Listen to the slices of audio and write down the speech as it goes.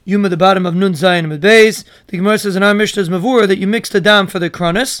Yuma, the bottom of Nun Zayin Amud Beis. The Gemara says in our Mishnah's Mavur that you mix the dam for the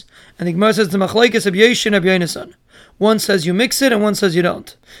Kronis, and the Gemara says the Machlekes Ab Yesha and Ab Yonasan. One says you mix it, and one says you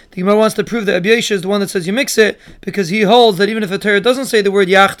don't. The Gemara wants to prove that Ab Yesha is the one that says you mix it, because he holds that even if the Torah doesn't say the word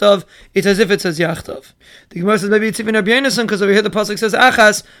Yachtav, it's as if it says Yachtav. The Gemara says maybe it's even Ab Yonasan, because over here the pasuk says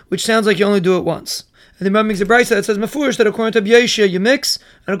Achas, which sounds like you only do it once. And the Gemara makes a brayso that says Mefurish that according to Ab Yesha you mix,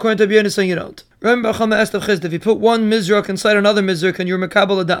 and according to Ab Yonasan you don't. Remember, if you put one mizrak inside another mizrak and you're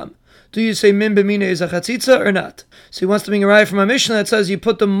Mekabel Adam, do you say min b'mina is a chatzitza or not? So he wants to bring a raya from a Mishnah that says you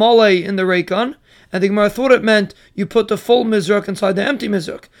put the mole in the reikon, and the Gemara thought it meant you put the full mizrak inside the empty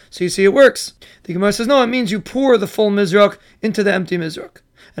mizrak. So you see it works. The Gemara says no, it means you pour the full mizrak into the empty mizrak.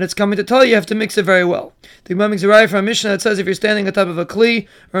 And it's coming to tell you have to mix it very well. The Gemara makes a raya from a Mishnah that says if you're standing on top of a kli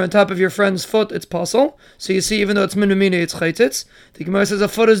or on top of your friend's foot, it's possible. So you see, even though it's min b'mina, it's chaytitz. The Gemara says a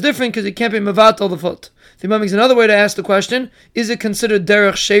foot is different because you can't be mevatel the foot. The Gemara makes another way to ask the question: is it considered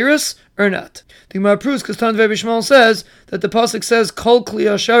derech sheirus or not? The Gemara proves because Tan Rabbi Shmuel says that the pasuk says kol kli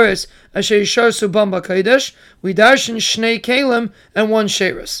asharis asher yisharsu bam b'kodesh we darshan shnei kelim and one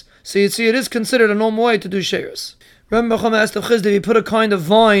sheirus. So you see, it is considered a normal way to do sheirus. Rabbi Bachama asked of Chizda, if you put a kind of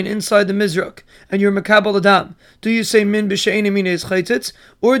vine inside the mizrak and you're Mekabel Adam, do you say min b'she'eni mina is chaytitz,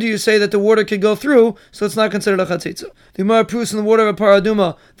 or do you say that the water could go through, so it's not considered a chatzitza? The Gemara proves in the water of a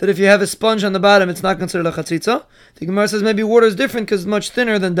paraduma that if you have a sponge on the bottom, it's not considered a chatzitza. The Gemara says maybe water is different because it's much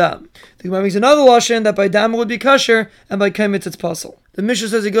thinner than dam. The Gemara makes another lashon that by dam it would be kasher and by kaimitz it's possible. The Mishnah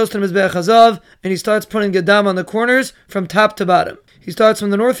says he goes to the Mizbeach Hazav and he starts putting the dam on the corners from top to bottom. He starts from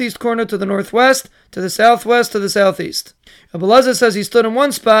the northeast corner to the northwest, to the southwest, to the southeast. Rabbi Elazar says he stood in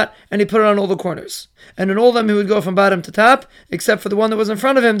one spot and he put it on all the corners. And in all of them he would go from bottom to top, except for the one that was in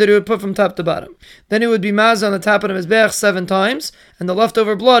front of him that he would put from top to bottom. Then he would be mazah on the top of the Mizbeach 7 times, and the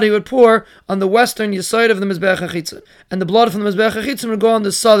leftover blood he would pour on the western yesod of the Mizbeach HaChitzon. And the blood from the Mizbeach HaChitzon would go on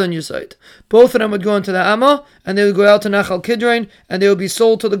the southern yesod. Both of them would go into the Amma, and they would go out to Nachal Kidron, and they would be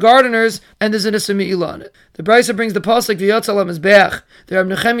sold to the gardeners, and there's an Issa Me'ilah on it. The Brisa brings the pasuk v'yatzel HaMizbeach. The Rab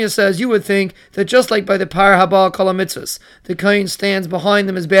Nechemia says you would think that just like by the Par Habal Kol HaMitzvahs, the Kohen stands behind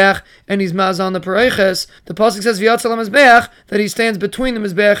the Mizbeach and he's mazah on the Pareiches, the pasuk says v'yatzel HaMizbeach that he stands between the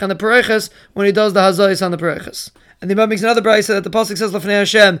Mizbeach and the Pareiches when he does the Hazayis on the Pareiches. And the Imam makes another brayso that the pasuk says L'fnei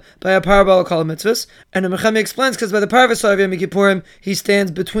Hashem by a parabol kol mitzvahs, and the Mechami explains because by the parvasar of Yom Kippurim he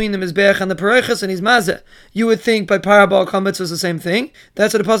stands between the mizbeach and the pareiches and he's mazeh. You would think by parabol kol mitzvahs the same thing.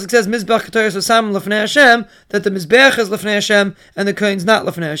 That's what the pasuk says mizbeach k'toros v'samim L'fnei Hashem, that the mizbeach is L'fnei Hashem and the kohen's not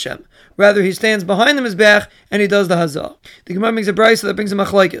L'fnei Hashem. Rather he stands behind the mizbeach and he does the hazah. The Gemara makes a brayso that brings a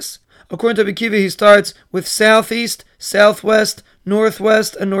machlokes. According to Rabbi Kiva, he starts with southeast, southwest,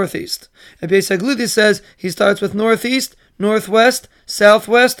 northwest, and northeast. And Beis Hagludi says he starts with northeast, northwest,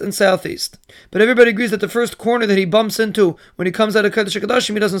 southwest, and southeast. But everybody agrees that the first corner that he bumps into when he comes out of Kodesh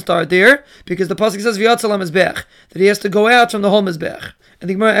HaKadoshim, he doesn't start there, because the pasuk says v'yatzel HaMizbeach, that he has to go out from the whole Mizbeach. And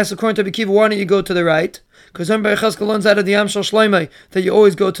the Gemara asks, according to Rabbi Kiva, why don't you go to the right? Because remember, Yechezkel learns out of the Yam Shel Shloimeh that you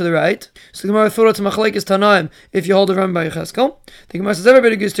always go to the right. So the Gemara thought it's Machlekes Tanaim if you hold it from by Yechezkel. The Gemara says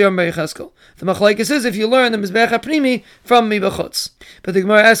everybody goes to Yam by Yechezkel. The Machlekes is if you learn the Mizbeach HaPnimi from Mibachutz. But the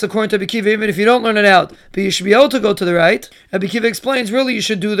Gemara asks, according to Rabbi Kiva, even if you don't learn it out, but you should be able to go to the right, Rabbi Kiva explains really you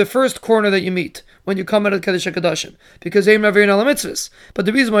should do the first corner that you meet when you come out of Kodesh HaKadoshim, because Eim Ravirin Ala Mitzvahs. But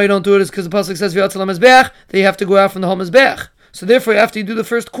the reason why you don't do it is because the pasuk says V'yatzel HaMizbeach that you have to go out from the whole Mizbeach. So therefore, after you do the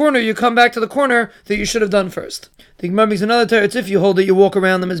first corner, you come back to the corner that you should have done first. The Gemara makes another teretz. If you hold it, you walk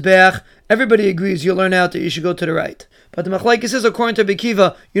around the Mizbeach. Everybody agrees you'll learn out that you should go to the right. But the Machlekes is, according to Rabbi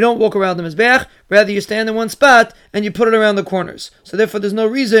Kiva, you don't walk around the Mizbeach. Rather, you stand in one spot and you put it around the corners. So therefore, there's no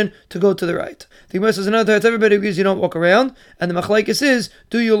reason to go to the right. The Gemara says another teretz. Everybody agrees you don't walk around. And the Machlekes is,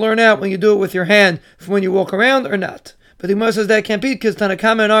 do you learn out when you do it with your hand from when you walk around or not? But the Gemara says that can't be because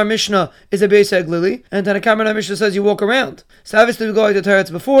Tanakama in our Mishnah is a Beis Haglili, and Tanakama in our Mishnah says you walk around. So obviously we go like the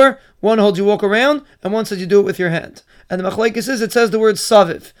Teretz before, one holds you walk around, and one says you do it with your hand. And the Machlekes is, it says the word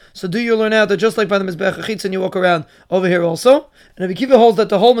Saviv. So do you learn out that just like by the Mizbeach HaChitzon you walk around over here also? And Rabbi Kiva holds that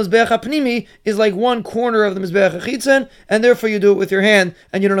the whole Mizbeach HaPnimi is like one corner of the Mizbeach HaChitzon, and therefore you do it with your hand,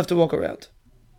 and you don't have to walk around.